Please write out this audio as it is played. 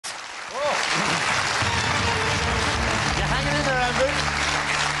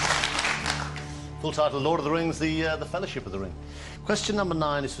Full title, Lord of the Rings, the Fellowship of the Ring. Question number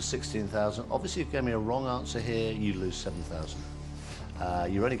 9 is for 16,000. Obviously, if you gave me a wrong answer here, you lose 7,000.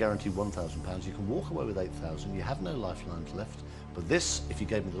 You're only guaranteed £1,000. You can walk away with 8,000. You have no lifelines left. But this, if you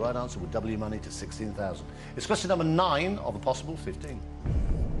gave me the right answer, would double your money to 16,000. It's question number 9 of a possible 15.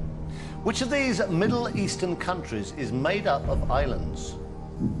 Which of these Middle Eastern countries is made up of islands?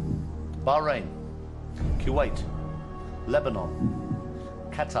 Bahrain, Kuwait, Lebanon,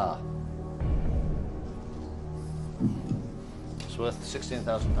 Qatar. It's worth £16,000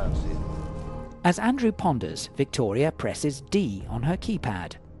 to you. As Andrew ponders, Victoria presses D on her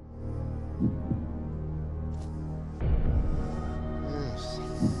keypad. Yes.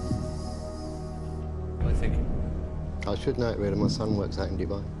 What are you thinking? I should know it really. My son works out in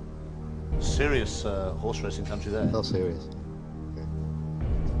Dubai. Serious horse racing country there. Not serious.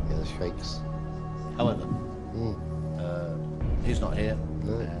 Yeah, the sheikhs. However, he's not here,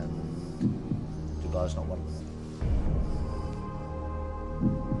 No. and Dubai's not one of them.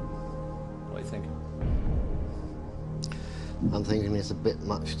 What are you thinking? I'm thinking it's a bit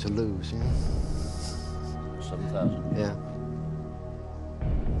much to lose, yeah? 7,000. Yeah.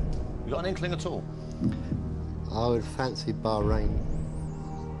 You got an inkling at all? I would fancy Bahrain.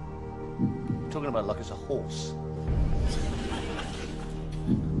 You're talking about like it's a horse.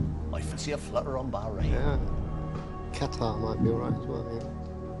 I fancy a flutter on Bahrain. Yeah. Qatar might be all right as well, yeah.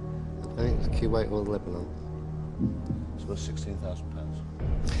 I think it's Kuwait or Lebanon. It's worth £16,000.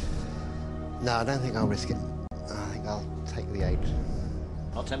 No, I don't think I'll risk it. I think I'll take the 8.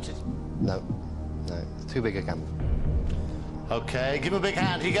 Not tempted? No. No, it's too big a gamble. Okay, give him a big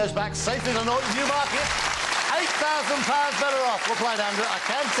hand. He goes back safely to Newmarket. £8,000 better off. Well played, Andrew. I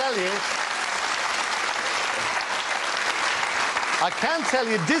can tell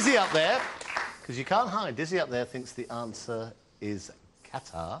you, Dizzy up there, because you can't hide, Dizzy up there thinks the answer is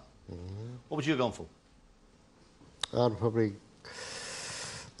Qatar. What would you have gone for? I'd probably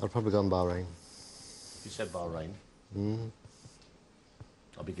gone Bahrain. You said Bahrain.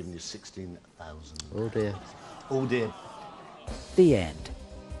 I'll be giving you 16,000. Oh dear. Oh dear. The end.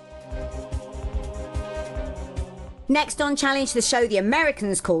 Next on Challenge the Show, the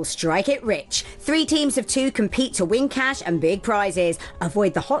Americans call Strike It Rich. 3 teams of 2 compete to win cash and big prizes.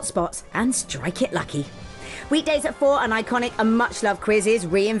 Avoid the hotspots and strike it lucky. Weekdays at 4, an iconic and much-loved quiz is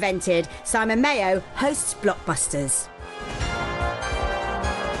reinvented. Simon Mayo hosts Blockbusters.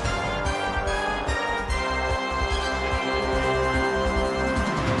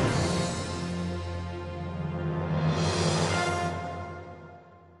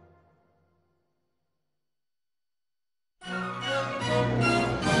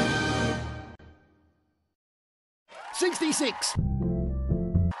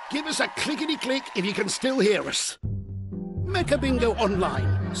 Give us a clickety-click if you can still hear us. Mecca Bingo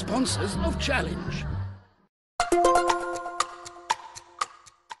Online, sponsors of Challenge.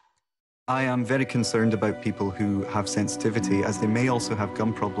 I am very concerned about people who have sensitivity, as they may also have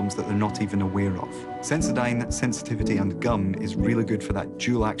gum problems that they're not even aware of. Sensodyne Sensitivity and Gum is really good for that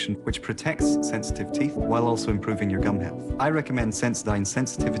dual action, which protects sensitive teeth while also improving your gum health. I recommend Sensodyne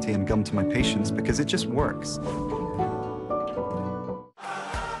Sensitivity and Gum to my patients because it just works.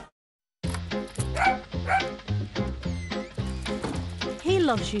 He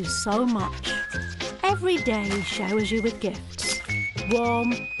loves you so much. Every day he showers you with gifts.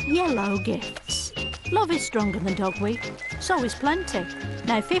 Warm, yellow gifts. Love is stronger than dog week. So is Plenty.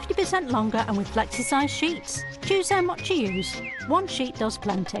 Now 50% longer and with flexi-size sheets. Choose how much you use. One sheet does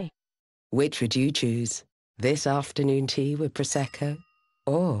plenty. Which would you choose? This afternoon tea with Prosecco?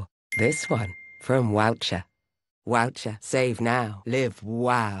 Or this one from Woucher? Woucher. Save now. Live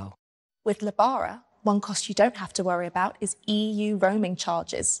wow. With Lebara, one cost you don't have to worry about is EU roaming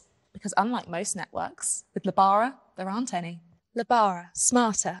charges. Because unlike most networks, with Lebara, there aren't any. Lebara.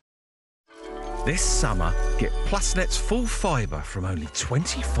 Smarter. This summer, get Plusnet's full fibre from only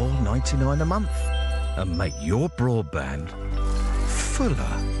 $24.99 a month and make your broadband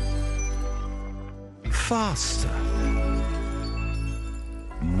fuller, faster,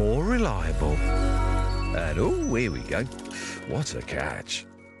 more reliable, and oh, here we go. What a catch.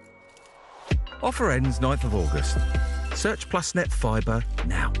 Offer ends 9th of August. Search Plusnet Fibre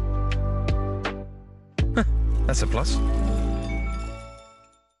now. That's a plus.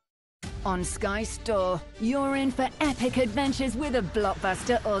 On Sky Store, you're in for epic adventures with a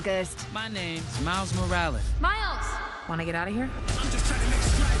blockbuster August. My name's Miles Morales. Miles! Want to get out of here?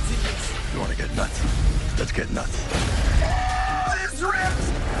 You want to get nuts? Let's get nuts. This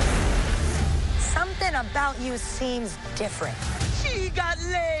rips! Something about you seems different. She got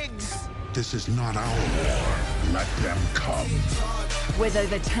legs! This is not our war. Let them come. With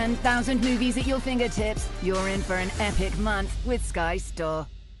over 10,000 movies at your fingertips, you're in for an epic month with Sky Store.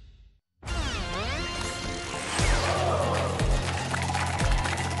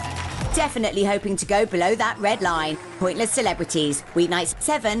 Definitely hoping to go below that red line. Pointless Celebrities, weeknights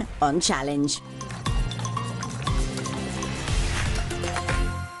 7 on Challenge.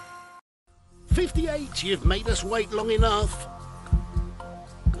 "58, you've made us wait long enough.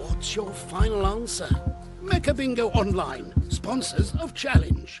 What's your final answer? Mecha Bingo Online, sponsors of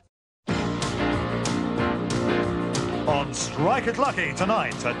Challenge. On Strike It Lucky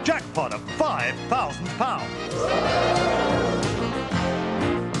tonight, a jackpot of £5,000.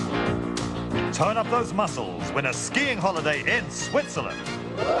 Turn up those muscles, win a skiing holiday in Switzerland.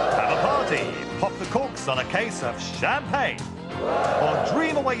 Have a party, pop the corks on a case of champagne. Or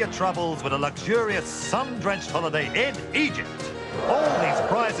dream away your troubles with a luxurious sun-drenched holiday in Egypt. All these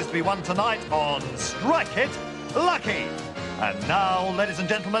prizes to be won tonight on Strike It Lucky. And now, ladies and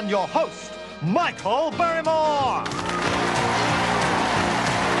gentlemen, your host, Michael Barrymore.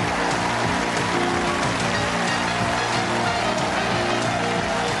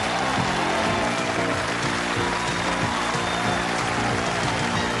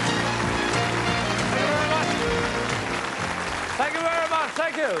 Thank you very much,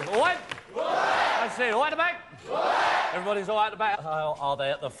 thank you. All right? I see. All right at the back? Everybody's all right at the back? How are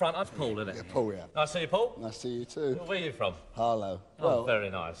they at the front? That's Paul, isn't it? Yeah, Paul, yeah. Nice to see you, Paul. Nice to see you too. Where are you from? Harlow. Oh, very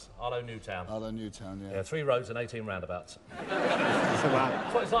nice. Harlow Newtown. Harlow Newtown, yeah. Yeah, 3 roads and 18 roundabouts.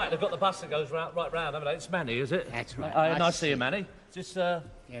 That's what it's like. They've got the bus that goes right round, haven't they? It's Manny, is it? That's right. Nice to see you, Manny. Is this, Yeah,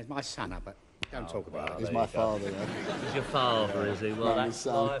 it's my son, but don't talk about it. He's my father, yeah. He's your father, is he? Well, Manny's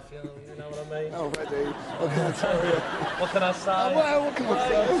that's son. life, you know what I mean? Already. What can I tell you? What can I say? Oh, well, what can I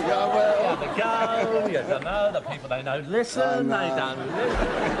say? Yeah, well. You have a go, you don't know, the people they know listen, they don't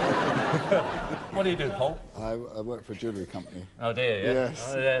listen. What do you do, Paul? I work for a jewellery company. Oh, dear, yeah? Yes.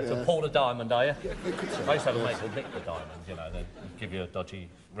 Oh, yeah, to yeah. Paul the Diamond, are you? Yeah, They used to have a mate called Nick the Diamond, you know, they'd give you a dodgy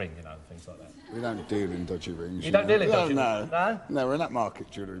ring, you know, and things like that. We don't deal in dodgy rings. You don't deal in dodgy no, rings? No? No, we're in that market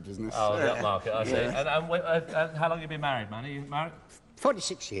jewellery business. Oh, yeah. that market, I see. Yeah. And how long have you been married, Manny? You married?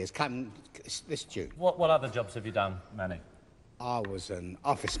 46 years, come this June. What other jobs have you done, Manny? I was an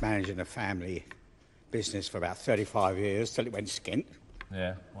office manager in a family business for about 35 years, till it went skint.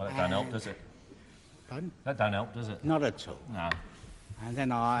 Yeah, well, that don't help, does it? Pardon? That don't help, does it? Not at all. No. And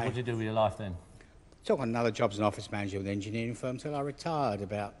then I... What did you do with your life then? Took on another job as an office manager with an engineering firm till I retired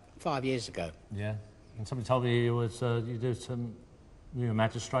about 5 years ago. Yeah. And somebody told me you was you do some... You were a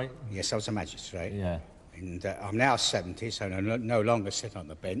magistrate? Yes, I was a magistrate. Yeah. And I'm now 70, so no longer sit on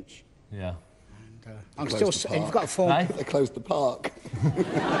the bench. Yeah. And I'm still... And you've got a form... Hey? They closed the park.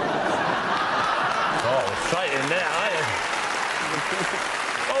 Oh, straight in there, aren't you?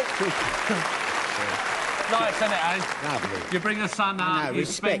 Nice, isn't it, eh? Lovely. You bring a son out, you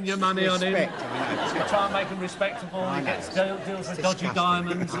spend your money on him. You try and make him respectable, he gets deals with dodgy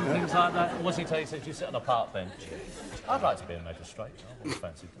diamonds and things like that. What's he tell you? He says you sit on a park bench. I'd like to be a magistrate. I wouldn't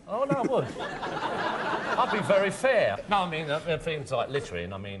fancy it. Oh, no, I would. I'd be very fair. No, I mean, things like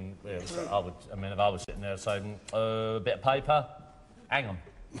littering, I mean, if I was sitting there saying, a bit of paper, hang on.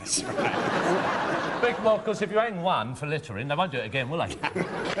 That's right. Well, because if you hang one for littering, they won't do it again, will they?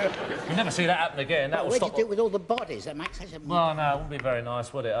 You'll never see that happen again. That will Where'd stop. you do it with all the bodies? That makes such a... Well, no, it wouldn't be very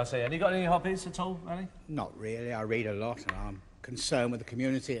nice, would it? I see. And you got any hobbies at all, Manny? Not really. I read a lot and I'm concerned with the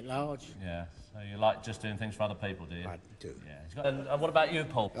community at large. Yeah. So you like just doing things for other people, do you? I do. Yeah. And what about you,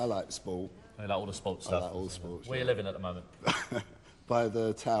 Paul? I like sport. You like all the sports stuff? I like all the sports. Where are you living at the moment? By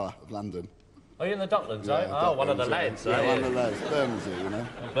the Tower of London. Are you in the Docklands, Yeah, eh? Oh, one of the lads, Yeah, eh? one of the lads. Bermondsey, you know.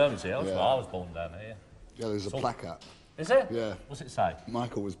 Bermondsey, that's Yeah. where I was born down there, Yeah, there's a plaque up. Is there? Yeah. What's it say?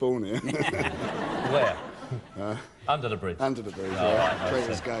 Michael was born here. Where? Under the bridge? Under the bridge, Oh, yeah. right, no,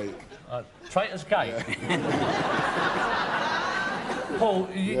 Traitors so- Gate. Traitors Gate? Paul,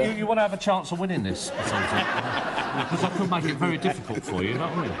 you want to have a chance of winning this? Because I could make it very difficult for you,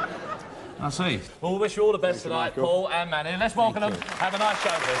 not really. I see. Well, we wish you all the best tonight, Paul and Manny. Let's welcome them. Have a nice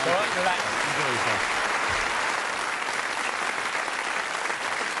show with us, all right? Relax. Enjoy yourself.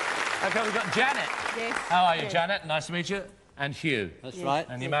 OK, we've got Janet. Yes. How are you, yes. Janet? Nice to meet you. And Hugh. That's right.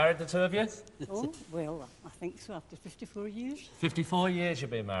 And you married, the two of you? Oh, well, I think so, after 54 years. 54 years you've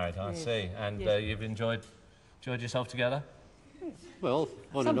been married, I Yes. see. And Yes. you've enjoyed yourself together? Well,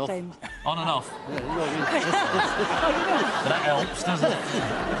 on and off. sometimes. On and off? That helps, doesn't it?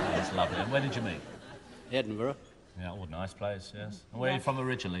 That's lovely. And where did you meet? Edinburgh. Yeah, all nice place, yes. And where are you from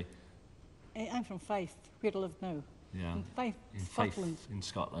originally? I'm from Fife, where I live now. Yeah. In Fife, Scotland. In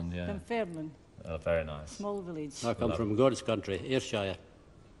Scotland, yeah. Dunfermline. Oh, very nice. Small village. I come from God's country, Ayrshire.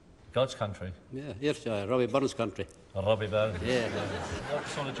 God's country? Yeah, Ayrshire, Robbie Burns country. Robbie Burns? Yeah. What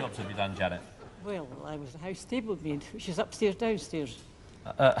sort of jobs have you done, Janet? Well, I was a house stable maid, which is upstairs, downstairs.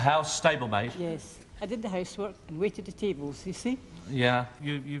 House stable maid? Yes. I did the housework and waited the tables, you see? Yeah.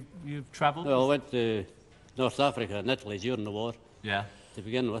 You've travelled? Well, I went to North Africa and Italy during the war. Yeah. To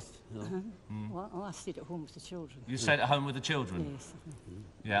begin with. You know. Well, I stayed at home with the children. You stayed at home with the children? Yes.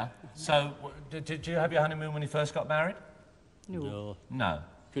 Yeah. So, did you have your honeymoon when you first got married? No. No.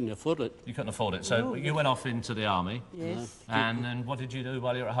 Couldn't afford it. You couldn't afford it. So No. you went off into the army. Yes. And then what did you do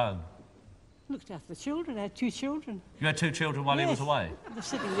while you were at home? Looked after the children. I had 2 children. You had 2 children while he was away? They're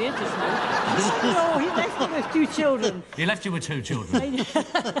sitting there just now. No, he left me with 2 children. He left you with 2 children?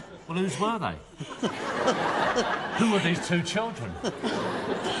 Well, whose were they? Who were these 2 children?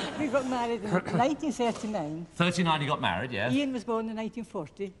 We got married in 1939. 39 you got married, yeah? Ian was born in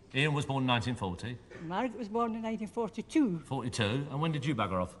 1940. Ian was born in 1940. Margaret was born in 1942. 42. And when did you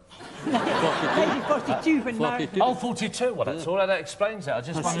bugger off? 1942 when Margaret... Oh, 42. Well, that's all right. That explains it. I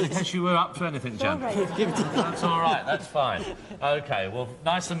just wondered in case you were up to anything, Jan. All right. That's all right. That's fine. OK, well,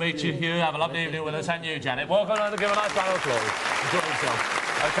 nice to meet you, Hugh. Have a lovely evening with us. And you, Janet. Welcome on to give a nice round of applause. Enjoy yourself.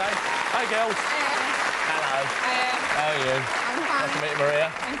 OK? Hey, girls. Hello. How are you? I'm fine. Nice to meet you, Maria.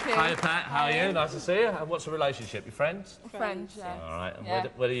 Thank you. Hi, Pat. How are you? Nice to see you. And what's the relationship? You friends? Friends, yeah. All right. And Yeah.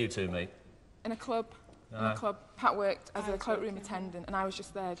 where do you two meet? In a club. In Ah. a club. Pat worked as a cloakroom attendant, and I was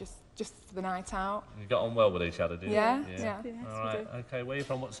just there, just for the night out. You got on well with each other, did you? Yeah, yeah. Yes, All right. OK, where are you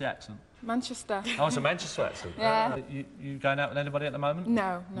from? What's the accent? Manchester. Oh, it's a Manchester accent. Yeah. You going out with anybody at the moment?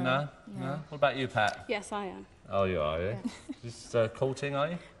 No. No? What about you, Pat? Yes, I am. Oh, you are, yeah? Just courting, are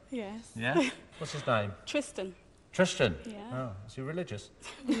you? Yes. Yeah? What's his name? Tristan. Tristan? Yeah. Oh, is he religious?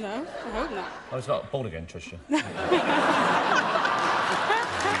 No, I hope not. Oh, he's not born again, Tristan. What's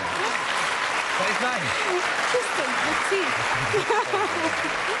his name? Tristan, with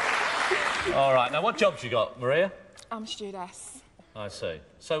T. All right, now what jobs you got, Maria? I'm a stewardess. I see.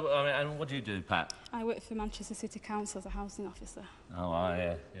 So, I mean, and what do you do, Pat? I work for Manchester City Council as a housing officer. Oh,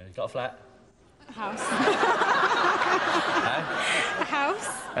 yeah. You got a flat? A house. Eh? A house.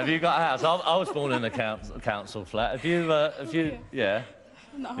 Have you got a house? I was born in a council flat. Have you, yeah?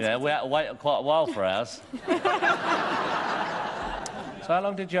 Not Yeah, we had to wait quite a while for ours. So how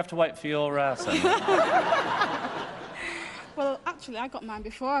long did you have to wait for your house then? Well, actually, I got mine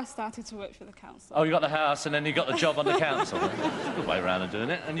before I started to work for the council. Oh, you got the house and then you got the job on the council. Good way around of doing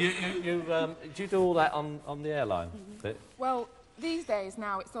it. And do you do all that on the airline bit? Well, these days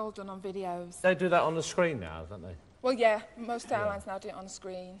now it's all done on videos. They do that on the screen now, don't they? Well, yeah, most airlines now do it on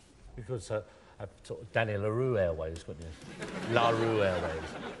screen. Because sort of Danny LaRue Airways, couldn't you? LaRue Airways.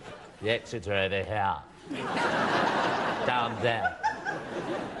 The exits are over here. Down there.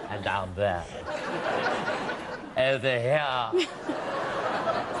 And down there. Over here.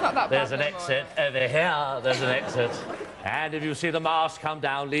 It's not that There's bad an anymore. exit. Over here, there's an exit. And if you see the mask come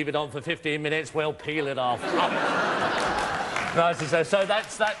down, leave it on for 15 minutes, we'll peel it off. Nice to say. So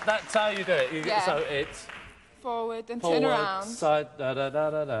that's how you do it. Yeah. So it's Forward and forward, turn around. side, da da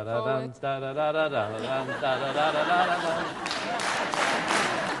da da da da Forward. da da da da da da da da da da.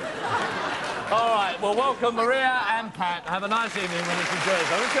 All right. Well, welcome Maria and Pat. Have a nice evening when it's enjoyed.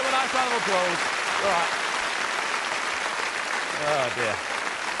 Let's give a nice round of applause. All right. Oh dear.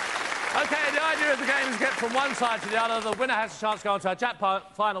 OK, the idea of the game is to get from one side to the other. The winner has a chance to go on to our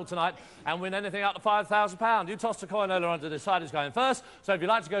jackpot final tonight and win anything up to £5,000. You tossed a coin earlier on to decide who's going first. So if you'd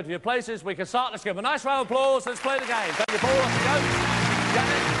like to go to your places, we can start. Let's give them a nice round of applause. Let's play the game. Take your ball, off you go.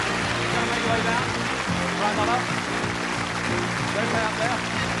 Janet, you're going to make your way down. Right, Mama. Go play up there.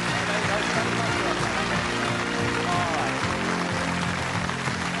 There you go. All right.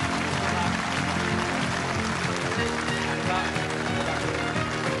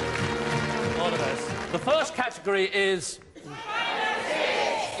 All of this. The first category is...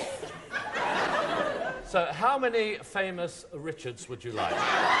 So, how many famous Richards would you like?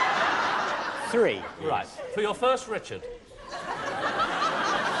 3. Right. For your first Richard.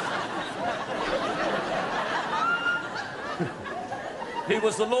 He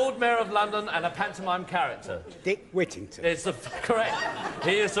was the Lord Mayor of London and a pantomime character. Dick Whittington. It's correct.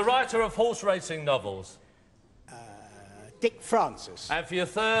 He is the writer of horse racing novels. Dick Francis. And for your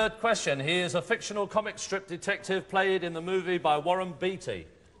third question, he is a fictional comic strip detective played in the movie by Warren Beatty.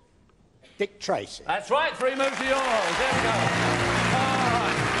 Dick Tracy. That's right, 3 moves to yours. There we go.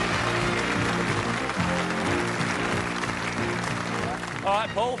 All right,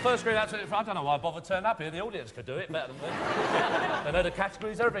 Paul, first grade absolutely. I don't know why I bothered turning up here. The audience could do it better than me. They know the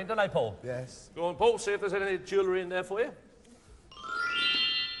categories, everything, don't they, Paul? Yes. Go on, Paul, see if there's any jewellery in there for you.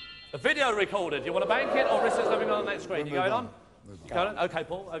 A video recorder. Do you want to bank it or risk it living on the next screen? You going on? Conan? OK,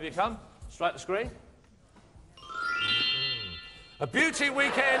 Paul, over you come. Straight to screen. A beauty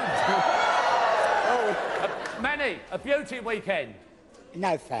weekend. Manny, a beauty weekend.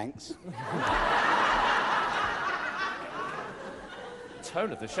 No, thanks.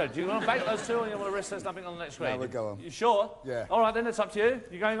 Tone of the show. Do you want to bank those two or you want to risk there's nothing on the next screen? No, we'll go on. You sure? Yeah. All right, then, it's up to you.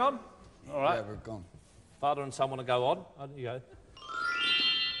 You going on? All right. Yeah, we've gone. Father and son want to go on. On you go.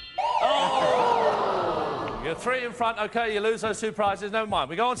 Oh! You're 3 in front. OK, you lose those 2 prizes. Never mind.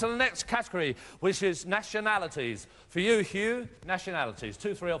 We go on to the next category, which is nationalities. For you, Hugh, nationalities.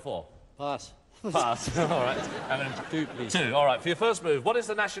 2, 3 or 4? Pass. Pass. All right. 2, please. 2. All right. For your first move, what is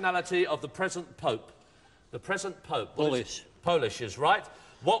the nationality of the present Pope? The present Pope. Polish. Polish is right.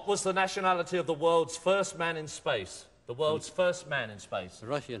 What was the nationality of the world's first man in space? The world's first man in space.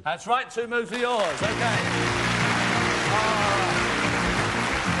 Russian. That's right. 2 moves are yours. OK.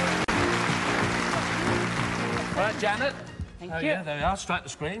 All right, Janet. Thank you. you. There we are. Strike the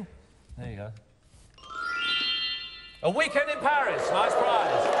screen. There you go. A weekend in Paris. Nice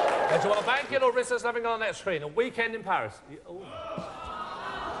prize. Do you want to bank it or risk us having on the next screen? A weekend in Paris. Oh.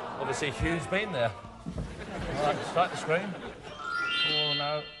 Obviously, Hugh's been there. All right, strike the screen. Oh,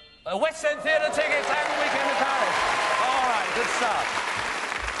 no. A West End Theatre tickets and a weekend in Paris. All right, good start.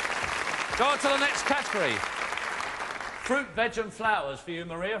 Go on to the next category. Fruit, veg and flowers for you,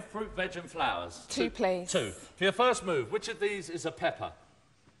 Maria. Fruit, veg and flowers. 2, please. 2. For your first move, which of these is a pepper?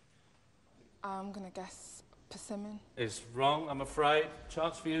 I'm going to guess persimmon. Is wrong, I'm afraid.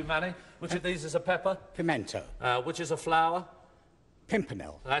 Chance for you, Manny. Which of these is a pepper? Pimento. Which is a flower?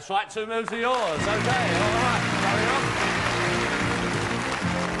 Pimpernel. That's right, 2 moves are yours. OK, all right, carry on.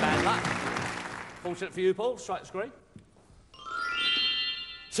 Bad luck. Fortunate for you, Paul. Strike the screen.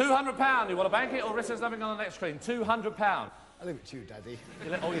 £200. You want to bank it or risk there's nothing on the next screen? £200. I'll leave it to you, Daddy.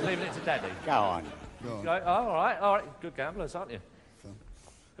 Oh, you're leaving it to Daddy? Go on. Go on. Go, oh, all right, all right. Good gamblers, aren't you? Fun.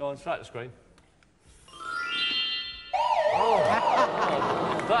 Go on, strike the screen.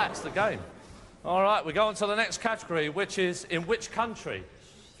 Oh, that's the game. All right, we go on to the next category, which is in which country?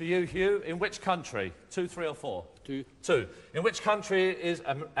 For you, Hugh, in which country? 2, 3 or 4? 2. 2. In which country is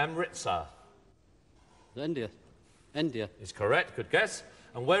Amritsar? India. India. Is correct, good guess.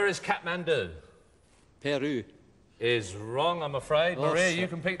 And where is Kathmandu? Peru. Is wrong, I'm afraid. Oh, Maria, shit. you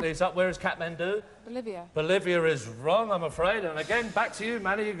can pick these up. Where is Kathmandu? Bolivia. Bolivia is wrong, I'm afraid. And again, back to you,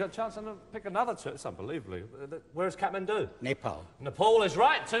 Manny. You've got a chance to pick another 2. It's unbelievable. Where is Kathmandu? Nepal. Nepal is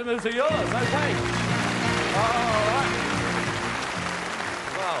right. 2 moves are yours. OK. All right.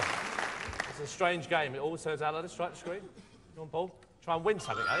 Well, it's a strange game. It always turns out like this. Strike the screen. Go on, Paul. Try and win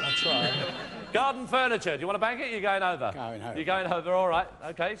something, eh? I'll try. Garden furniture. Do you want to bank it? You're going over? Going over. You're going over, all right.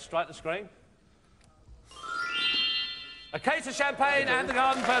 OK, strike the screen. A case of champagne and the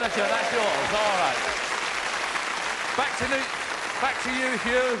garden furniture. That's yours. All right. Back to you,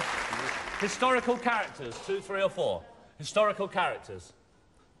 Hugh. Historical characters. 2, 3 or 4? Historical characters.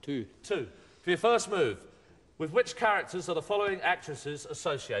 2. 2. For your first move, with which characters are the following actresses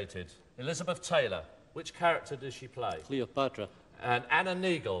associated? Elizabeth Taylor. Which character does she play? Cleopatra. And Anna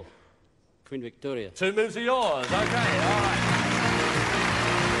Neagle. Queen Victoria. 2 moves are yours. OK, all right.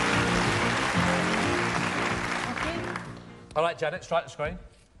 All right, Janet, strike the screen.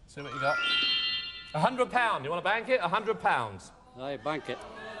 See what you got. £100. You want to bank it? £100. Aye, bank it.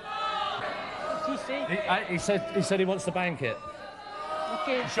 What's he say? He said he wants to bank it.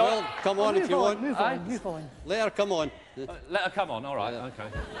 Okay. Well, come on if you want. Move on. Let her come on. Let her come on, all right, OK.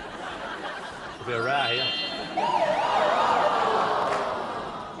 There'll be a row here.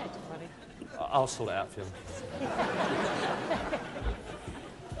 I'll sort it out for you.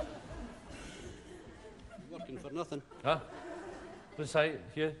 Working for nothing. Huh? What did you say,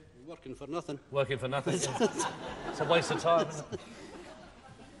 Hugh? Working for nothing. Working for nothing. It's a waste of time, isn't it?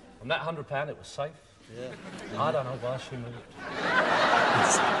 On that £100, it was safe. Yeah. I don't know why she moved.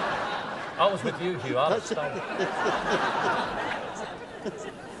 I was with you, Hugh. I'd have stayed.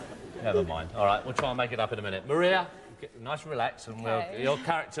 Never mind. All right, we'll try and make it up in a minute. Maria, get nice and relax, and your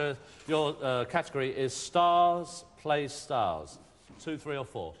category is stars, plays stars. 2, 3 or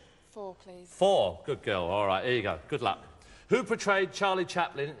 4? 4, please. 4. Good girl. All right, here you go. Good luck. Who portrayed Charlie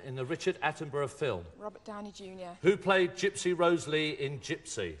Chaplin in the Richard Attenborough film? Robert Downey Jr. Who played Gypsy Rose Lee in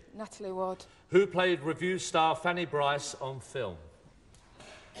Gypsy? Natalie Wood. Who played revue star Fanny Bryce on film?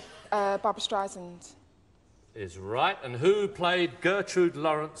 Barbara Streisand. Is right. And who played Gertrude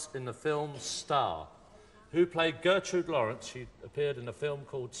Lawrence in the film Star? Who played Gertrude Lawrence? She appeared in a film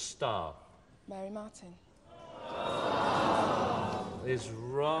called Star. Mary Martin. Is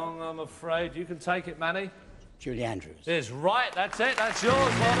wrong, I'm afraid. You can take it, Manny. Julie Andrews. Is right. That's it. That's yours.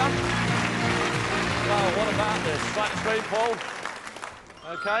 Well done. Well, what about this? Strike the screen, Paul.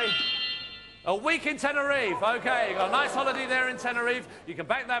 OK? A week in Tenerife. OK, you've got a nice holiday there in Tenerife. You can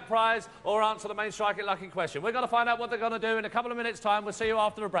back that prize or answer the main Strike It Lucky question. We're going to find out what they're going to do in a couple of minutes' time. We'll see you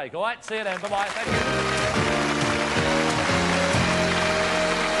after the break. All right? See you then. Bye-bye. Thank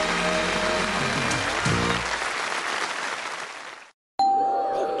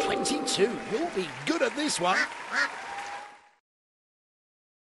you. 22. You'll be good at this one.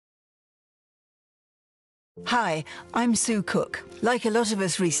 Hi, I'm Sue Cook. Like a lot of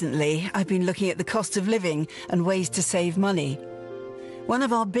us recently, I've been looking at the cost of living and ways to save money. One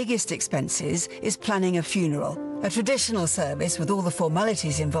of our biggest expenses is planning a funeral. A traditional service with all the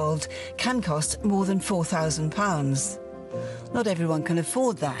formalities involved can cost more than £4,000. Not everyone can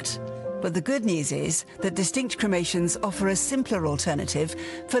afford that. But the good news is that Distinct Cremations offer a simpler alternative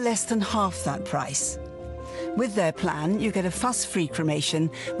for less than half that price. With their plan, you get a fuss-free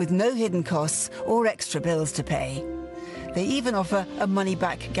cremation with no hidden costs or extra bills to pay. They even offer a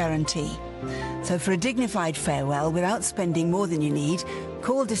money-back guarantee. So for a dignified farewell without spending more than you need,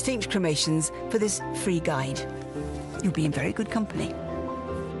 call Distinct Cremations for this free guide. You'll be in very good company.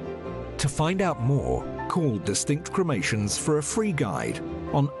 To find out more, call Distinct Cremations for a free guide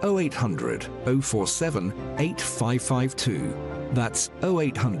on 0800 047 8552. That's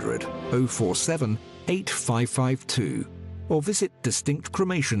 0800 047 8552, or visit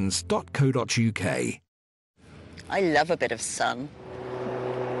distinctcremations.co.uk. I love a bit of sun.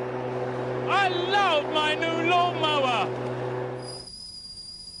 I love my new lawnmower!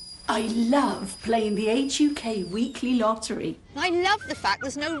 I love playing the Age UK Weekly Lottery. I love the fact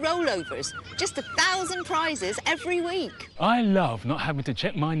there's no rollovers, just 1,000 prizes every week. I love not having to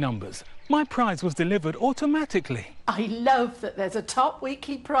check my numbers. My prize was delivered automatically. I love that there's a top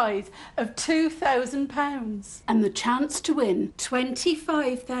weekly prize of £2,000 and the chance to win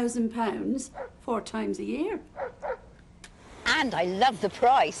 £25,000 4 times a year. And I love the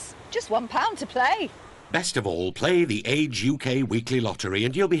price. Just £1 to play. Best of all, play the Age UK Weekly Lottery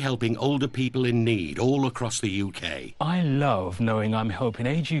and you'll be helping older people in need all across the UK. I love knowing I'm helping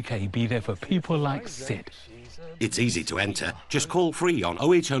Age UK be there for people like Sid. It's easy to enter. Just call free on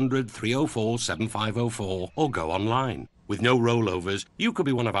 0800 304 7504 or go online. With no rollovers, you could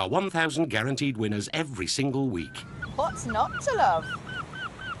be one of our 1,000 guaranteed winners every single week. What's not to love?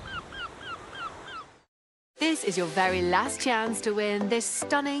 This is your very last chance to win this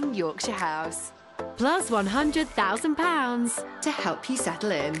stunning Yorkshire house. Plus £100,000 to help you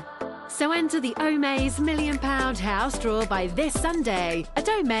settle in. So enter the Omaze £1 million house draw by this Sunday at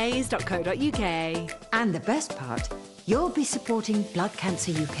omaze.co.uk. And the best part, you'll be supporting Blood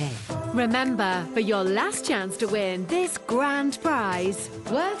Cancer UK. Remember, for your last chance to win this grand prize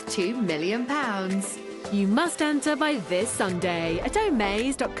worth £2 million, you must enter by this Sunday at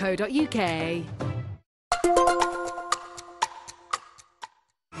omaze.co.uk.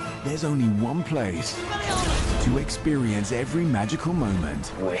 There's only one place to experience every magical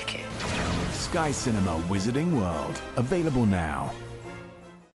moment. Wicked. Sky Cinema Wizarding World. Available now.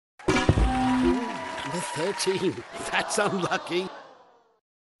 Number 13. That's unlucky.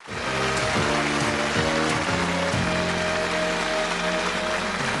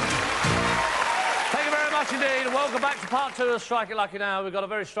 Indeed, and welcome back to part 2 of Strike It Lucky Now. We've got a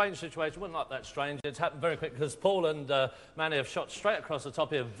very strange situation. Well, not that strange. It's happened very quick because Paul and Manny have shot straight across the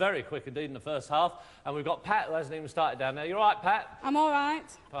top here, very quick indeed in the first half. And we've got Pat, who hasn't even started down there. You all right, Pat? I'm all right.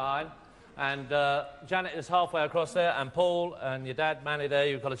 Fine. And Janet is halfway across there, and Paul and your dad, Manny, there.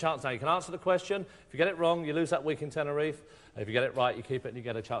 You've got a chance now. You can answer the question. If you get it wrong, you lose that week in Tenerife. If you get it right, you keep it and you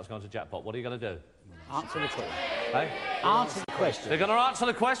get a chance to go on to jackpot. What are you going to do? Answer the question. Hey? Answer the question. They're going to answer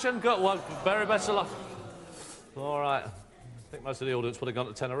the question? Good. Well, very best of luck. All right. I think most of the audience would have gone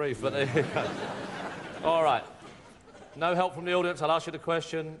to Tenerife, but there you go. All right. No help from the audience. I'll ask you the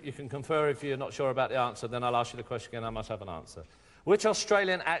question. You can confer if you're not sure about the answer. Then I'll ask you the question again. I must have an answer. Which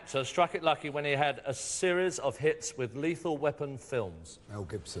Australian actor struck it lucky when he had a series of hits with Lethal Weapon films? Mel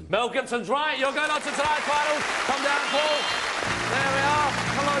Gibson. Mel Gibson's right. You're going on to tonight's finals. Come down, Paul. There we are.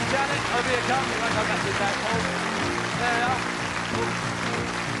 Come on, Janet. Over you come. You won't come back to that, Paul. There we are.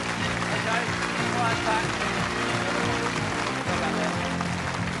 OK. All right, back.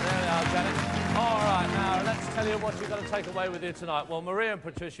 There we are, Janet. All right, now, let's tell you what you've got to take away with you tonight. Well, Maria and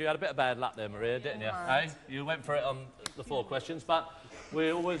Patricia, you had a bit of bad luck there, Maria, didn't you? Right. Eh? You went for it on the 4 questions, but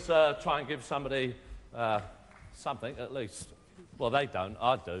we always try and give somebody something, at least. Well, they don't,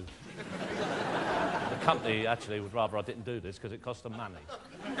 I do. The company, actually, would rather I didn't do this because it cost them money.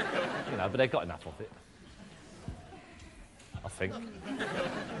 You know, but they got enough of it. I think.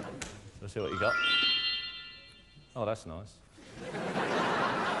 Let's see what you got. Oh, that's nice.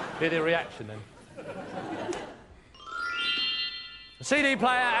 Hear the reaction then. The CD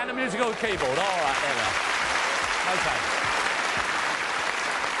player and the musical keyboard. All right, there we are. OK.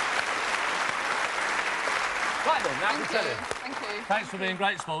 Right then, now I can tell you. Thank you. Thanks for being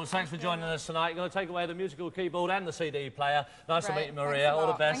great sports. Thanks for joining us tonight. You're going to take away the musical keyboard and the CD player. Nice to meet you, Maria. All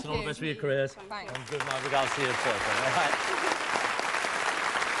the best and all the best for your careers. Thanks. And good my regards to your boyfriend. All right.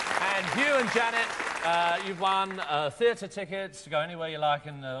 And Hugh and Janet, you've won theatre tickets to go anywhere you like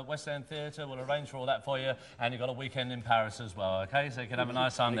in the West End Theatre. We'll arrange for all that for you. And you've got a weekend in Paris as well, OK? So you can have a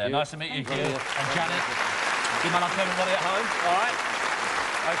nice time there. Nice to meet you, Hugh. And Janet, give my love to everybody at home. All right?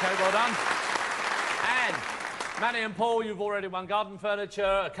 OK, well done. And Manny and Paul, you've already won garden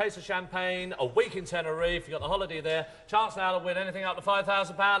furniture, a case of champagne, a week in Tenerife. You've got the holiday there. Chance now to win anything up to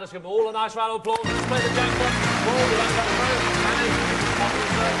 £5,000. Let's give them all a nice round of applause. Let's play the jackpot. Paul, you won't go through. Manny,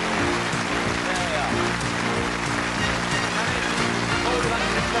 there we are. Manny, Paul, you won't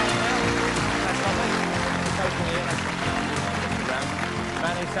go through. That's lovely.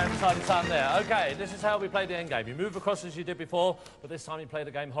 Manny, stand beside his son there. OK, this is how we play the end game. You move across as you did before, but this time you play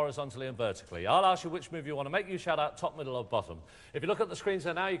the game horizontally and vertically. I'll ask you which move you want to make. You shout out top, middle or bottom. If you look at the screens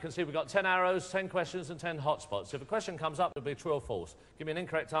there now, you can see we've got 10 arrows, 10 questions and 10 hotspots. If a question comes up, it'll be true or false. Give me an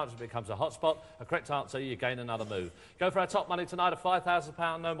incorrect answer, it becomes a hotspot. A correct answer, you gain another move. Go for our top money tonight of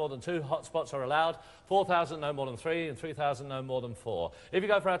 £5,000. No more than 2 hotspots are allowed. 4,000, no more than 3, and 3,000, no more than 4. If you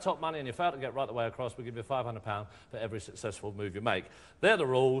go for our top money and you fail to get right the way across, we'll give you £500 for every successful move you make. They're the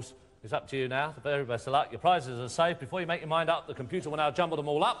rules. It's up to you now. The very best of luck. Your prizes are safe. Before you make your mind up, the computer will now jumble them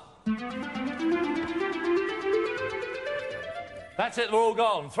all up. That's it, they're all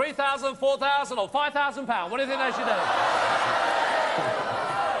gone. 3,000, 4,000 or £5,000. What do you think they should do?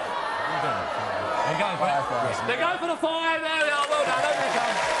 They're going for it. They're going for the 5. There we are. Well done. Over you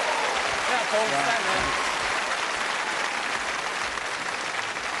come. Yeah, Paul, stand there.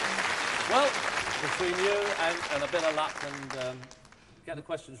 Well, between you and a bit of luck and get the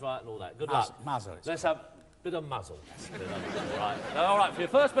questions right and all that. Good luck. Muzzle. Let's have a bit of muzzle. All right, for your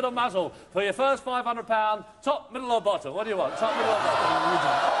first bit of muzzle, for your first £500, top, middle or bottom? What do you want? Top, middle or bottom?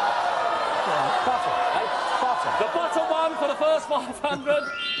 Bottom. Bottom. The bottom one for the first 500.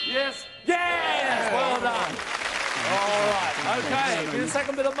 Yes. Yes! Well done. All right, OK. For your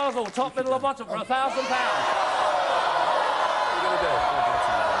second bit of muzzle, top, middle or bottom for £1,000. What are you going to do?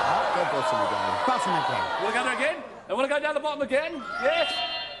 Go bottom again. Bottom again. We'll go there again? And want to go down the bottom again? Yes?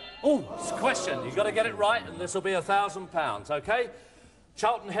 Oh, it's a question. You've got to get it right, and this will be £1,000, OK?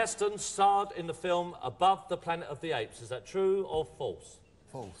 Charlton Heston starred in the film Above the Planet of the Apes. Is that true or false?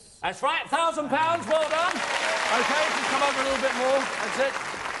 False. That's right, £1,000. Well done. OK, just come over a little bit more. That's it.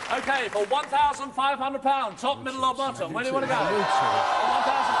 OK, for £1,500, top, middle or bottom? Where do you want to go? 1,500.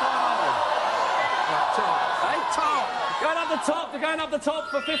 Top. Hey? Top. Going up the top. They're going up the top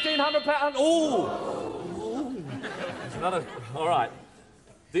for £1,500. Ooh. Another. All right.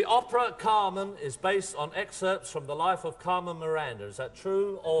 The opera Carmen is based on excerpts from the life of Carmen Miranda. Is that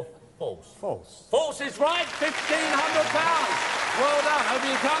true or false? False. False is right. £1,500. Well done. Over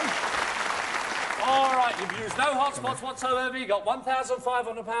you come. All right. You've used no hotspots whatsoever. You got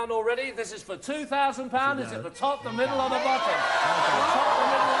 £1,500 already. This is for £2,000. Is it the top, the middle, or the bottom? The top, the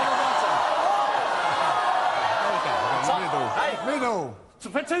middle, or the bottom? Middle. Hey. Middle. So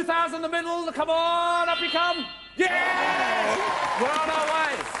for 2,000, the middle. Come on, up you come. Yeah! We're on our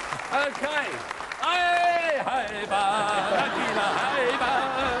way. OK. Hey, hey, hey,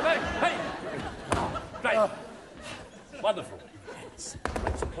 great. Wonderful.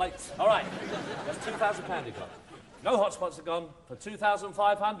 Make some plates. All right. That's £2,000 you got. No hotspots are gone for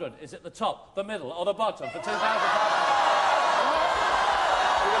 2,500. Is it the top, the middle, or the bottom for 2,500?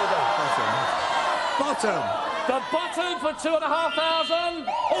 What are you going to do? Bottom. The bottom for 2,500.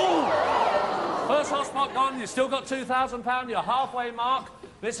 Oh! First hotspot gone. You've still got £2,000. Your halfway mark.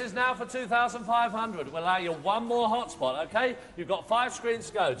 This is now for 2,500. We'll allow you one more hotspot, OK? You've got 5 screens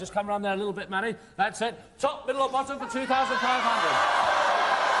to go. Just come around there a little bit, Manny. That's it. Top, middle or bottom for 2,500.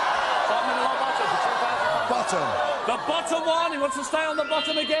 Top, middle or bottom for 2,500. Bottom. The bottom one. He wants to stay on the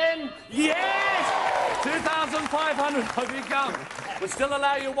bottom again. Yes! 2,500. Over you come. We'll still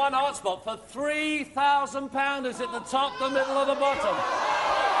allow you one hotspot for £3,000. Is it the top, the middle or the bottom?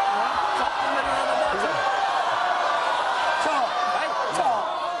 Top, the middle or the bottom? Top. Hey?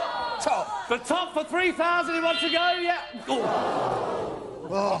 Top. Top. The top for 3,000. He wants to go, yeah.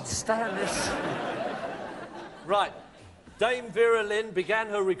 Oh, stand this. Right. Dame Vera Lynn began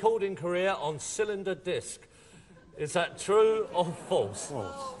her recording career on cylinder disc. Is that true or false?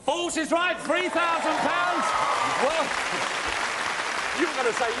 False. False is right. £3,000. Well, you were going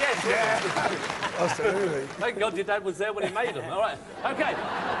to say yes. Yeah. Absolutely. Thank God your dad was there when he made them. All right. OK.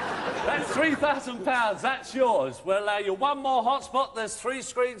 That's £3,000. That's yours. We'll allow you one more hotspot. There's 3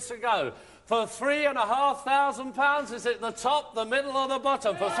 screens to go. For £3,500, is it the top, the middle, or the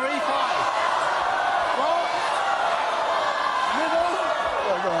bottom? For 3,500. What? Middle?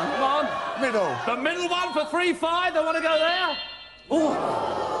 Come on. Middle. The middle one for 3,500. They want to go there? Ooh.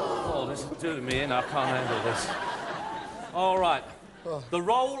 Oh, this is doing me in. I can't handle this. All right. The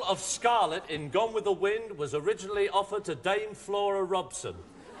role of Scarlett in Gone with the Wind was originally offered to Dame Flora Robson.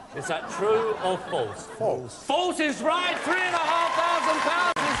 Is that true or false? False. False is right. £3,500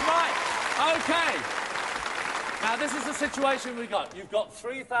 is right. OK. Now, this is the situation we got. You've got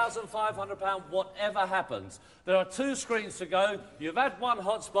 £3,500, whatever happens. There are 2 screens to go. You've had 1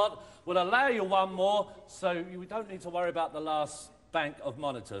 hotspot. We'll allow you 1 more, so you don't need to worry about the last bank of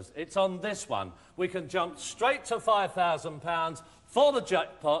monitors. It's on this one. We can jump straight to £5,000 for the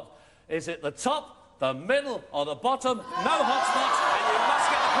jackpot. Is it the top, the middle, or the bottom? No hotspots, and you must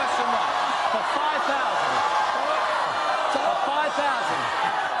get the question right. For £5,000. For £5,000.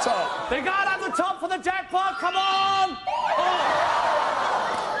 Top. They got at the top for the jackpot. Come on! Oh!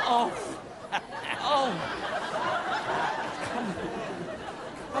 Oh! Oh!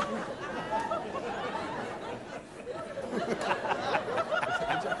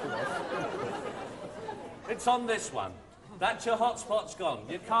 It's on this one. That's your hotspot's gone.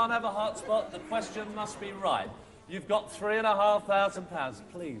 You can't have a hotspot. The question must be right. You've got £3,500.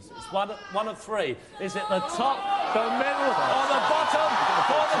 Please, it's one of 3. Is it the top, the middle, or the bottom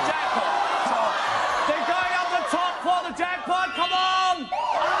for the jackpot? Top. They're going up the top for the jackpot. Come on!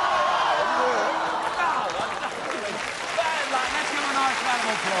 Bad luck. Let's give a nice round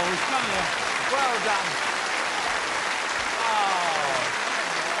of applause. Come here. Well done.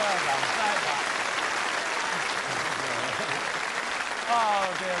 Well done. Bad luck. Oh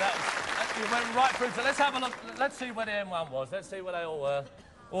dear, you went right through. So let's have a look. Let's see where the M1 was. Let's see where they all were.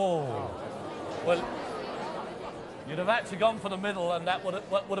 Oh, well, you'd have actually gone for the middle, and that would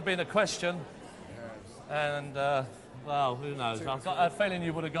have been a question. And well, who knows? I've got a feeling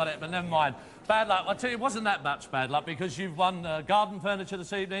you would have got it, but never mind. Bad luck. I tell you, it wasn't that much bad luck because you've won garden furniture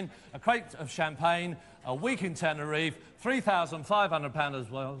this evening, a crate of champagne, a week in Tenerife, £3,500 as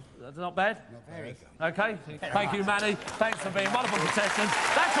well. That's not bad? Not very good. OK. Thank you, Manny. Thanks for being wonderful contestants.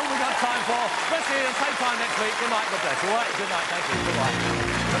 That's all we've got time for. We'll see you same time next week. Good night, God bless. All right? Good night. Thank you. Goodbye.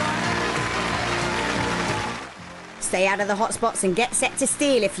 Stay out of the hotspots and get set to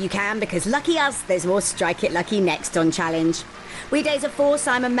steal if you can, because lucky us, there's more Strike It Lucky next on Challenge. Weekdays at 4,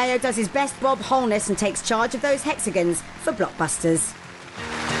 Simon Mayo does his best Bob Holness and takes charge of those hexagons for Blockbusters.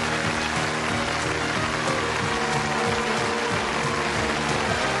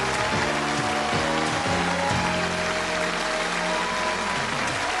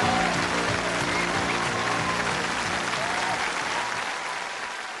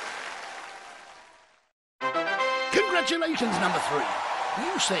 Congratulations, number 3.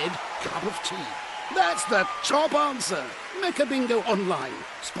 You said cup of tea. That's the top answer. Mecca Bingo Online,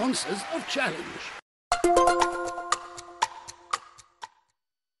 sponsors of Challenge.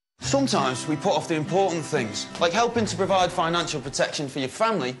 Sometimes we put off the important things, like helping to provide financial protection for your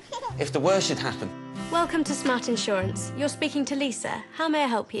family if the worst should happen. Welcome to Smart Insurance. You're speaking to Lisa. How may I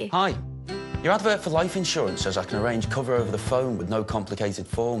help you? Hi. Your advert for life insurance says I can arrange cover over the phone with no complicated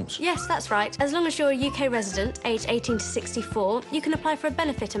forms. Yes, that's right. As long as you're a UK resident, aged 18 to 64, you can apply for a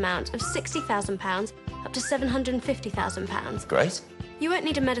benefit amount of £60,000 up to £750,000. Great. You won't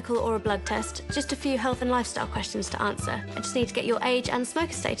need a medical or a blood test, just a few health and lifestyle questions to answer. I just need to get your age and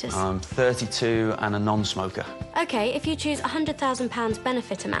smoker status. I'm 32 and a non-smoker. OK, if you choose £100,000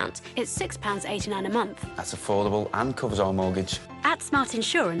 benefit amount, it's £6.89 a month. That's affordable and covers our mortgage. At Smart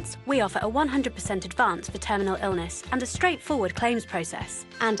Insurance, we offer a 100% advance for terminal illness and a straightforward claims process.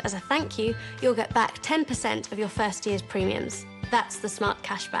 And as a thank you, you'll get back 10% of your first year's premiums. That's the Smart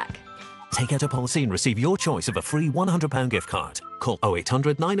Cashback. Take out a policy and receive your choice of a free £100 gift card. Call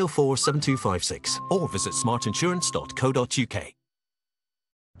 0800 904 7256 or visit smartinsurance.co.uk.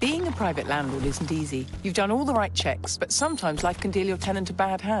 Being a private landlord isn't easy. You've done all the right checks, but sometimes life can deal your tenant a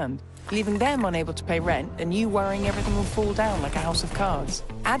bad hand, leaving them unable to pay rent and you worrying everything will fall down like a house of cards.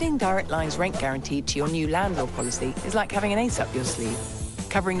 Adding Direct Line's rent guarantee to your new landlord policy is like having an ace up your sleeve,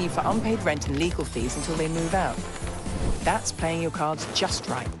 covering you for unpaid rent and legal fees until they move out. That's playing your cards just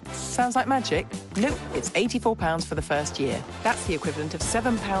right. Sounds like magic? Nope, it's £84 for the first year. That's the equivalent of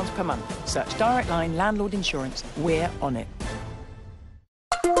 £7 per month. Search Direct Line Landlord Insurance. We're on it.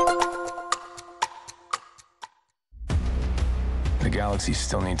 The galaxy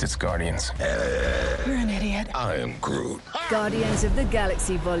still needs its guardians. You're an idiot. I am Groot. Guardians of the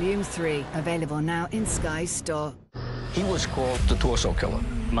Galaxy Volume 3. Available now in Sky Store. He was called the Torso Killer.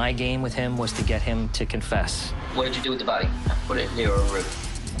 My game with him was to get him to confess. What did you do with the body? Put it near a root.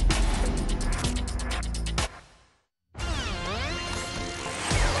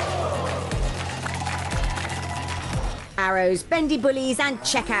 Arrows, bendy bullies and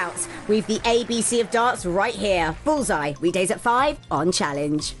checkouts. We've the ABC of darts right here. Bullseye, weekdays at 5 on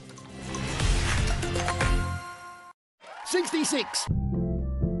Challenge. 66.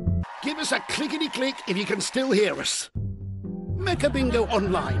 Give us a clickety-click if you can still hear us. Mecca Bingo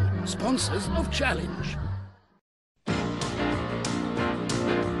Online, sponsors of Challenge.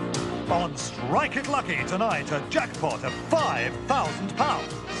 On Strike It Lucky tonight, a jackpot of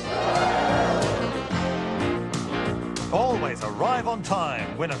 £5,000. Always arrive on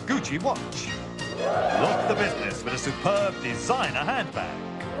time, win a Gucci watch. Look the business with a superb designer handbag.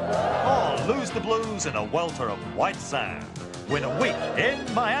 Or lose the blues in a welter of white sand. Win a week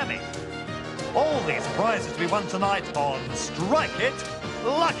in Miami. All these prizes to be won tonight on Strike It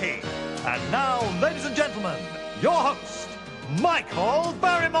Lucky. And now, ladies and gentlemen, your host, Michael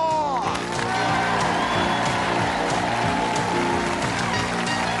Barrymore.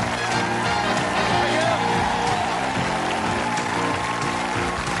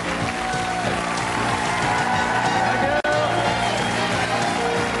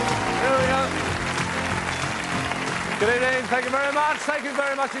 Good evening, thank you very much. Thank you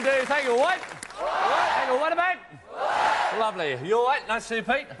very much indeed. Thank you, White. Thank you, what about? Lovely. You all right? Nice to see you,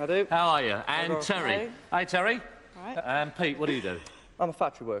 Pete. I do. How are you? And Terry. Hey, Terry. Right. And Pete, what do you do? I'm a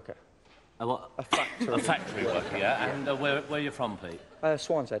factory worker. A what? A factory. A factory worker, yeah. And where are you from, Pete?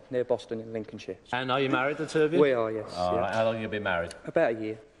 Swanshead, near Boston in Lincolnshire. And are you married, the two of you? We are, yes. All right. How long have you been married? About a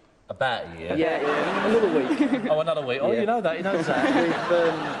year. About a year? Yeah, another week. Oh, another week. Oh, yeah. You know that, he knows that.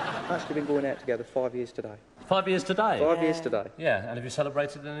 We've actually been going out together 5 years today. 5 years today? 5 years today. Yeah, and have you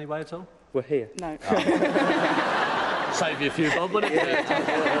celebrated in any way at all? We're here. No. Oh. Save you a few bob, wouldn't it?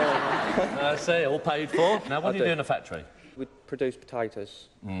 I see, all paid for. Now, what do you do in a factory? We produce potatoes,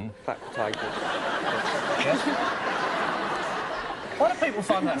 pack potatoes. Yes? Why do people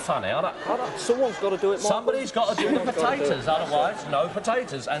find that funny? Someone's got to do it. Somebody's got to do the potatoes, otherwise no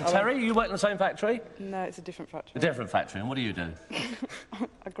potatoes. And Terry, you work in the same factory? No, it's a different factory. A different factory, and what do you do?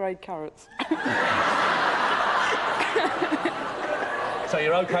 I grade carrots. So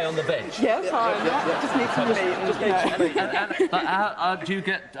you're OK on the veg? Yeah, fine. Just need some meat. And do you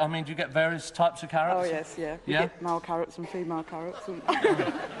get? I mean, do you get various types of carrots? Oh yes, yeah. We Yeah. get male carrots and female carrots. And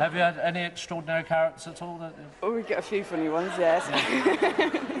Have you had any extraordinary carrots at all? oh, we get a few funny ones, yes. A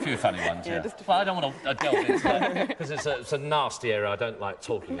few funny ones, yeah. Just a Well, I don't want to delve into that because it's a nasty area I don't like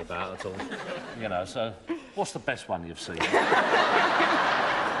talking about at all. You know, so what's the best one you've seen?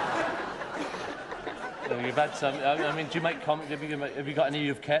 You've had some. I mean, do you make comments? Have you got any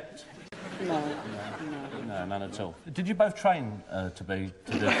you've kept? No. No, none at all. Did you both train to do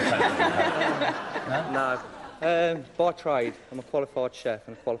potatoes? No. By trade, I'm a qualified chef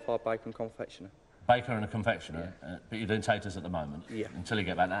and a qualified baker and confectioner. Baker and a confectioner, but you're doing taters at the moment? Yeah. Until you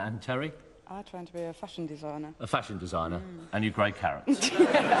get back. And Terry? I trained to be a fashion designer. A fashion designer, and you grade carrots.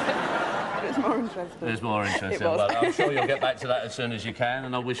 It's more interesting. It's more interesting. It was. Well, I'm sure you'll get back to that as soon as you can,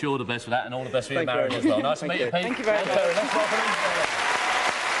 and I wish you all the best for that, and all the best for your marriage as well. Nice to meet you, Pete. Thank you very much. Terry, let's welcome him.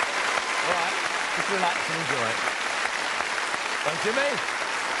 All right, just relax and enjoy it. And Jimmy.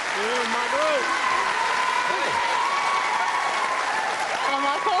 my bro. Hey. Hello,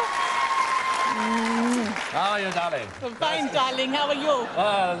 Michael. How are you, darling? I'm fine, darling. How are you?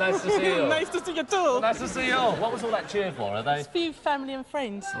 Oh, nice to see you. Nice to see you too. Nice to see you. What was all that cheer for? Are they? It's for you, family and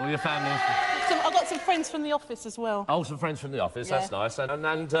friends. All your family. I've got some friends from the office as well. Oh, some friends from the office. Yeah. That's nice. And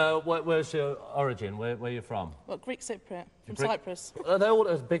where's your origin? Where are you from? Well, Greek Cypriot from Cyprus. They're all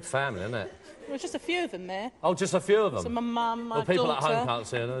a big family, isn't it? Well, just a few of them there. Oh, just a few of them? So my mum, my well, people daughter. at home can't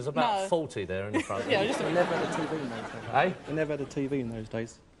see them. There's about 40 there in the front. Yeah, just a... never had a TV in those days. Hey? They never had a TV in those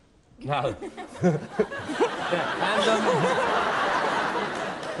days. No. And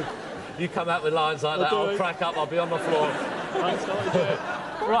you come out with lines like that, I'll crack up, I'll be on the floor. Thanks,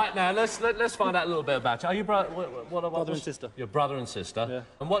 Right, now, let's find out a little bit about you. Are you brother and sister. Your brother and sister? Yeah.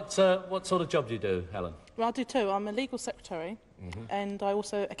 And what sort of job do you do, Helen? Well, I do too. I'm a legal secretary, and I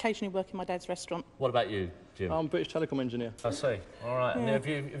also occasionally work in my dad's restaurant. What about you, Jim? I'm a British Telecom engineer. I see. All right. Yeah. And have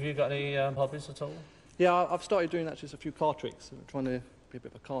you got any hobbies at all? Yeah, I've started doing actually just a few car tricks. I'm trying to be a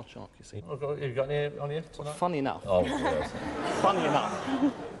bit of a car shark, you see. Have you got any on you tonight? Funny enough. Oh, yes. Funny enough.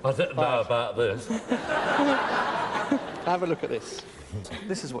 I didn't know about this. Have a look at this.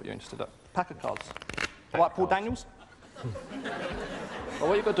 This is what you're interested in. Pack of cards. All right, Paul Daniels? Well,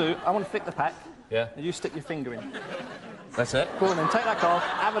 what you've got to do, I want to flick the pack. Yeah. And you stick your finger in. That's it? Go on then, take that card,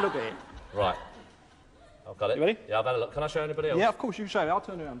 have a look at it. Right. I've got it. You ready? Yeah, I've had a look. Can I show anybody else? Yeah, of course, you can show me. I'll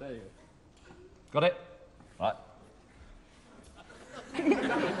turn around. There you go. Got it? Right.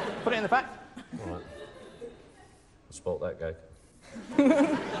 Put it in the pack. All right. I spoilt that gag. I'm going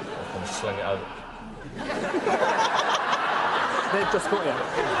to sling it over. They've just got you.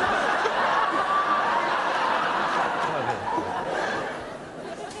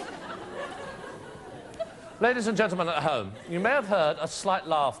 Ladies and gentlemen at home, you may have heard a slight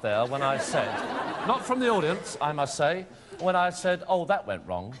laugh there when I said, not from the audience, I must say, when I said, oh, that went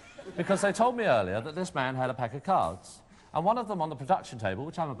wrong, because they told me earlier that this man had a pack of cards, and one of them on the production table,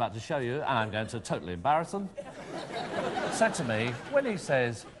 which I'm about to show you, and I'm going to totally embarrass them, said to me, when he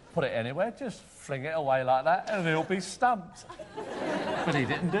says, put it anywhere, just fling it away like that, and he'll be stumped. But he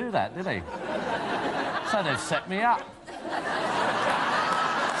didn't do that, did he? So they've set me up.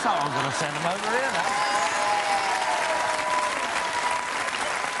 So I'm going to send him over here now.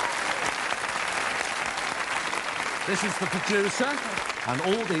 This is the producer, and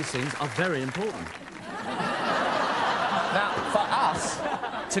all these things are very important. Now, for us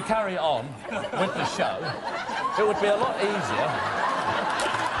to carry on with the show, it would be a lot easier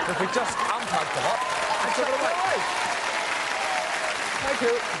if we just unplugged the lot and took it away. Thank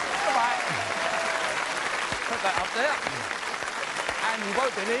you. Bye-bye. Put that up there. And you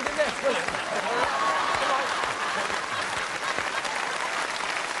won't be needing this, will you? Bye-bye.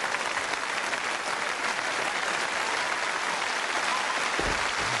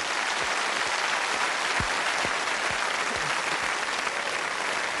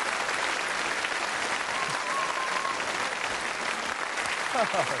 All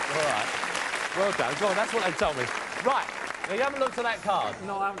right. Well done. Go on, that's what they told me. Right. Now, you haven't looked at that card?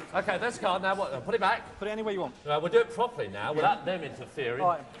 No, I haven't. OK, this card now, what? Put it back. Put it anywhere you want. We'll do it properly now, without them interfering. All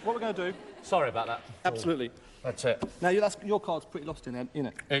right, what we're going to do... Sorry about that. Absolutely. That's it. Now, your card's pretty lost in there, isn't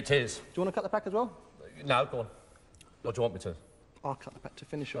it? It is. Do you want to cut the pack as well? No, go on. What do you want me to? I'll cut the pack to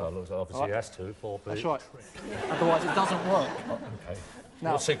finish off. Oh, looks like obviously he has to, for That's right. Otherwise, it doesn't work. Oh, OK.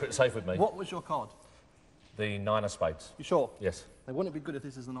 Now, Your secret's safe with me. What was your card? The nine of spades. You sure? Yes. Now, wouldn't it be good if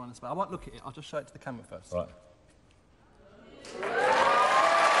this is the nine of spades? I won't look at it. I'll just show it to the camera first. Right.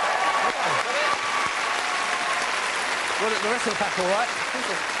 Well, the rest of the pack all right?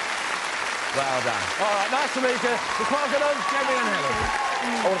 Well done. All right, nice to meet you. The Crocodiles, Jeremy and Helen.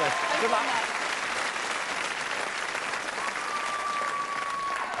 All the best. Good luck.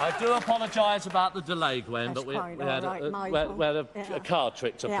 I do apologise about the delay, Gwen, but we had a card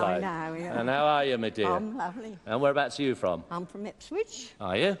trick to play. I know, yeah. And how are you, my dear? I'm lovely. And whereabouts are you from? I'm from Ipswich.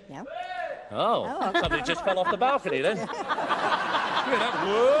 Are you? Yeah. Oh, somebody just fell off the balcony then.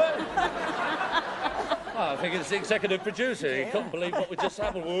 Oh, I think it's the executive producer. He couldn't believe what we just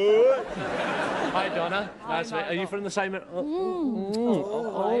happened. Hi, Donna. Nice to meet you. Are you from the same... I want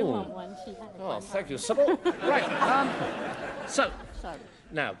one. Oh, thank you. Right. So,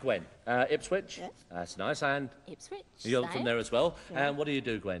 now, Gwen, Ipswich. Yes. That's nice. And Ipswich. you're from there as well. Yeah. And what do you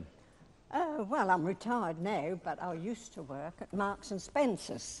do, Gwen? Oh, well, I'm retired now, but I used to work at Marks and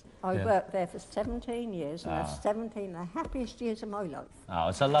Spencer's. I Yeah. worked there for 17 years, and that's 17 of the happiest years of my life. Oh,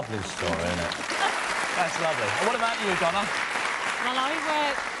 it's a lovely story, isn't it? That's lovely. And what about you, Donna? Well,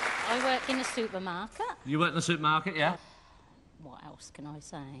 I work in a supermarket. You work in the supermarket, yeah? What else can I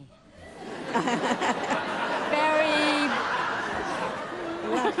say? Very...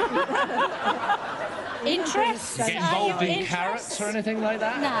 Interesting. Get involved in carrots or anything like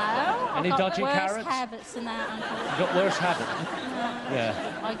that? No. Any I've got dodgy worse carrots? habits than that, Uncle. You've got worse habits? No.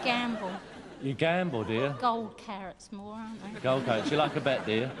 Yeah. I gamble. You gamble, do you? Gold carrots more, aren't they? Gold coach. You like a bet,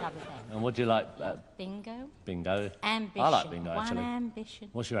 do you? Love a bet. And what do you like? Bingo. Bingo. Ambition. I like bingo, actually. One ambition.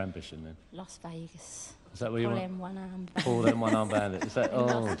 What's your ambition, then? Las Vegas. Is that where you Pull want? them one-arm bandit. Pull them one-arm bandit. Is that...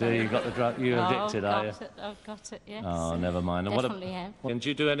 Oh, dear, you got the drug... You're addicted, are you? I've got it, yes. Oh, never mind. And Definitely have. And do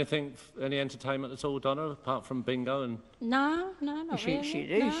you do anything, any entertainment at all, Donna, apart from bingo and... No, not really. She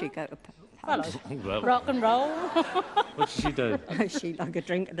do. No. She go to Well, pubs. Well, rock and roll. what does she do? She like a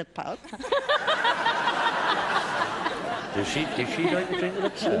drink at the pub. Does she like to drink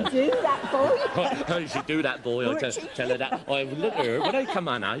with a She do that, boy. Oh, she do that, boy. I tell her that. I look at her. When I come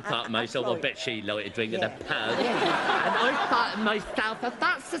on, I thought to myself, I bet she like to drink at the pub. And I thought to myself, if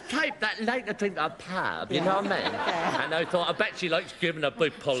that's the type that like to drink at a pub, you know what I mean? And I thought, I bet she likes giving a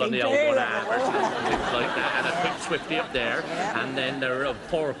big pull on the old one arm or something like that, and a quick swifty up there, and then there are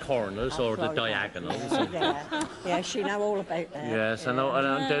four corners or the diagonals. Yeah, she know all about that. Yes, I know.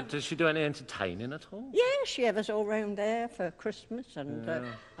 And does she do any entertaining at all? Yeah, she have us all round there. there for Christmas and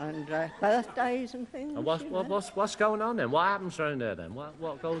birthdays and things. And you know. what's going on then? What happens around there then?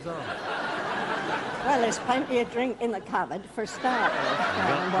 What goes on? Well, there's plenty of drink in the cupboard for starters,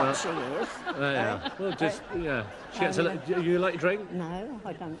 what she is. Yeah. Well, just, yeah. You like to drink? No,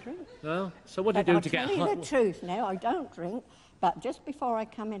 I don't drink. No? So what do you do to get... I'll tell you the truth now, I don't drink. But just before I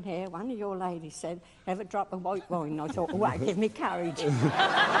come in here, one of your ladies said, have a drop of white wine. And I thought, oh, that'll give me courage. And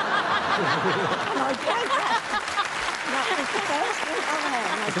I drank that. That was the first drink I've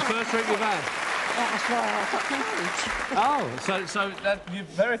had. It's the first drink you've had? That's why I got courage. Oh, so the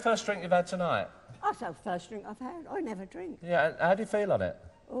very first drink you've had tonight? That's the first drink I've had. I never drink. Yeah, and how do you feel on it?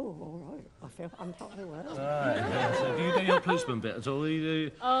 Oh, all right. I feel I'm top of the world. Right, yeah. So do you do your policeman bit at all?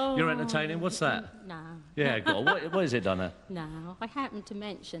 You're entertaining? What's that? No. Yeah, go on. What is it, Donna? No. I happened to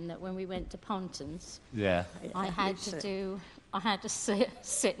mention that when we went to Pontons, Yeah. I had to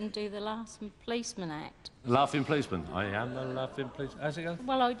sit and do the last policeman act. Laughing policeman. I am a laughing policeman. How's it go?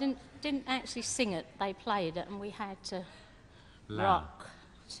 Well, I didn't actually sing it. They played it, and we had to rock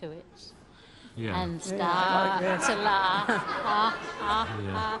to it. Yeah. And start to laugh. Just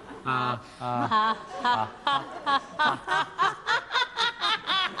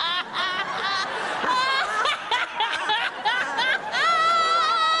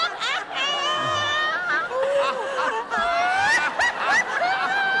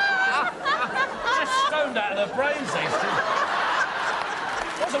stoned out of their brains, these two.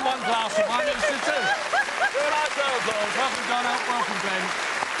 Wasn't one glass of wine, it was two. Good night, girls. Welcome, Donna. Welcome, Glenn.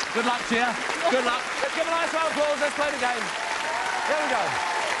 Good luck to you. Good luck. Let's give a nice round of applause. Let's play the game. Here we go.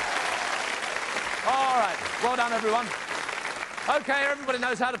 All right. Well done, everyone. OK, everybody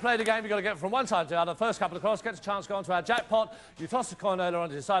knows how to play the game. You've got to get from one side to the other. First couple across gets a chance to go on to our jackpot. You toss a coin earlier on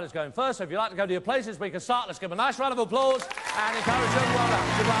to decide who's going first. So if you'd like to go to your places, we can start. Let's give them a nice round of applause and encourage them. Well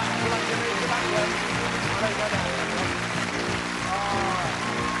done. Good luck. Good luck, Jimmy. Good luck, Glenn. All right.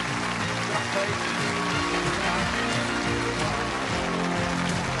 Good luck, Pete.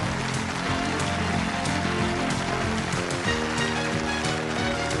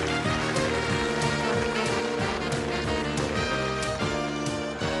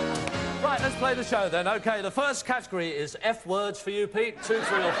 Let's play the show then. OK, the first category is F words for you, Pete. 2,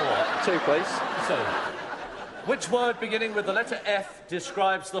 3 or 4? 2, please. So, which word beginning with the letter F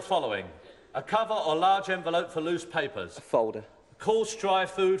describes the following? A cover or large envelope for loose papers. A folder. Coarse, dry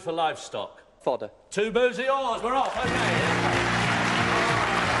food for livestock. Fodder. 2 moves are yours. We're off. OK.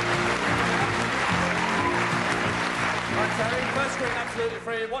 Right, Terry, first screen absolutely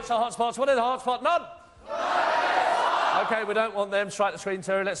free. Watch the hotspots. What is a hotspot? None. OK, we don't want them. Strike the screen,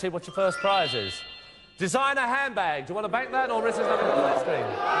 Terry. Let's see what your first prize is. Designer handbag. Do you want to bank that, or is it something on the next screen?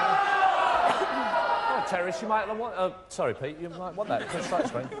 Oh, Terry, she might want... sorry, Pete, you might want that. Strike the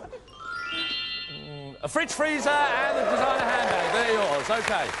screen. A fridge freezer and a designer handbag. They're yours.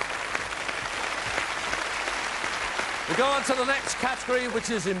 OK. We go on to the next category, which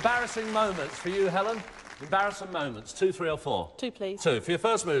is embarrassing moments. For you, Helen, embarrassing moments. 2, 3 or 4? 2, please. 2. For your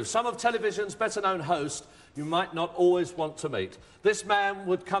first move, some of television's better-known host you might not always want to meet. This man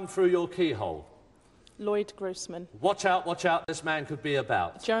would come through your keyhole. Lloyd Grossman. Watch out, this man could be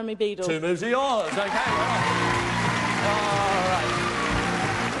about. Jeremy Beadle. 2 moves are yours, OK. All right.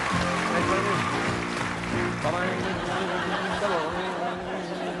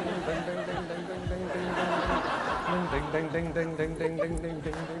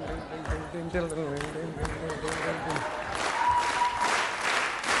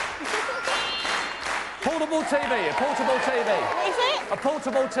 Portable TV, a portable TV. What is it? A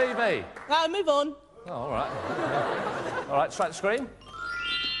portable TV. Right, move on. Oh, all right. All right, strike the screen.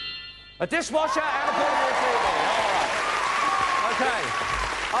 A dishwasher and a portable TV. All right. OK.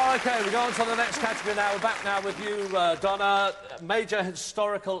 OK, we go on to the next category now. We're back now with you, Donna. Major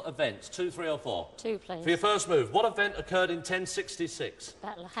historical events. 2, 3 or 4? 2, please. For your first move, what event occurred in 1066?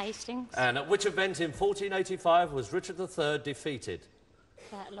 Battle of Hastings. And at which event in 1485 was Richard III defeated?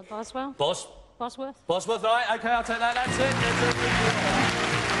 Battle of Boswell. Bosworth, Bosworth, right? OK, I'll take that. That's it.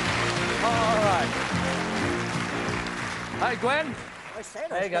 All right. Hey, Gwen. I said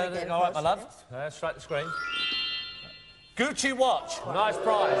there you go. All right, my love. Strike the screen. Gucci watch. Nice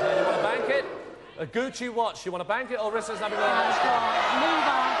prize. You want to bank it? A Gucci watch. You want to bank it, or risk there's nothing going on? Move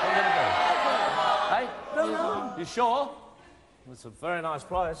on. What are you going to do? Hey? No. You sure? It's a very nice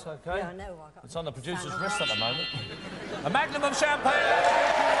prize, OK? Yeah, I know. It's on the producer's wrist at the moment. A magnum of champagne.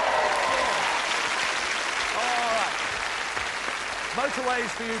 All right. Motorways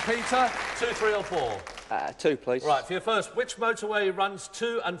for you, Peter. 2, 3 or 4? 2, please. Right, for your first, which motorway runs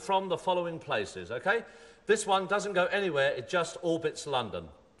to and from the following places, OK? This one doesn't go anywhere, it just orbits London.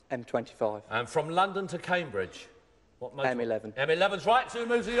 M25. And from London to Cambridge? What motor? M11. M11's right. 2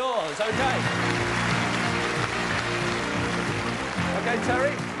 moves are yours. OK. OK,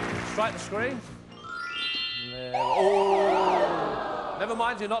 Terry. Strike the screen. There. Oh! Never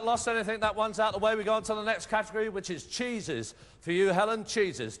mind, you've not lost anything. That one's out the way. We go on to the next category, which is cheeses. For you, Helen,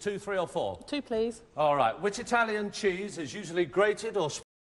 cheeses. 2, 3 or 4? 2, please. All right. Which Italian cheese is usually grated or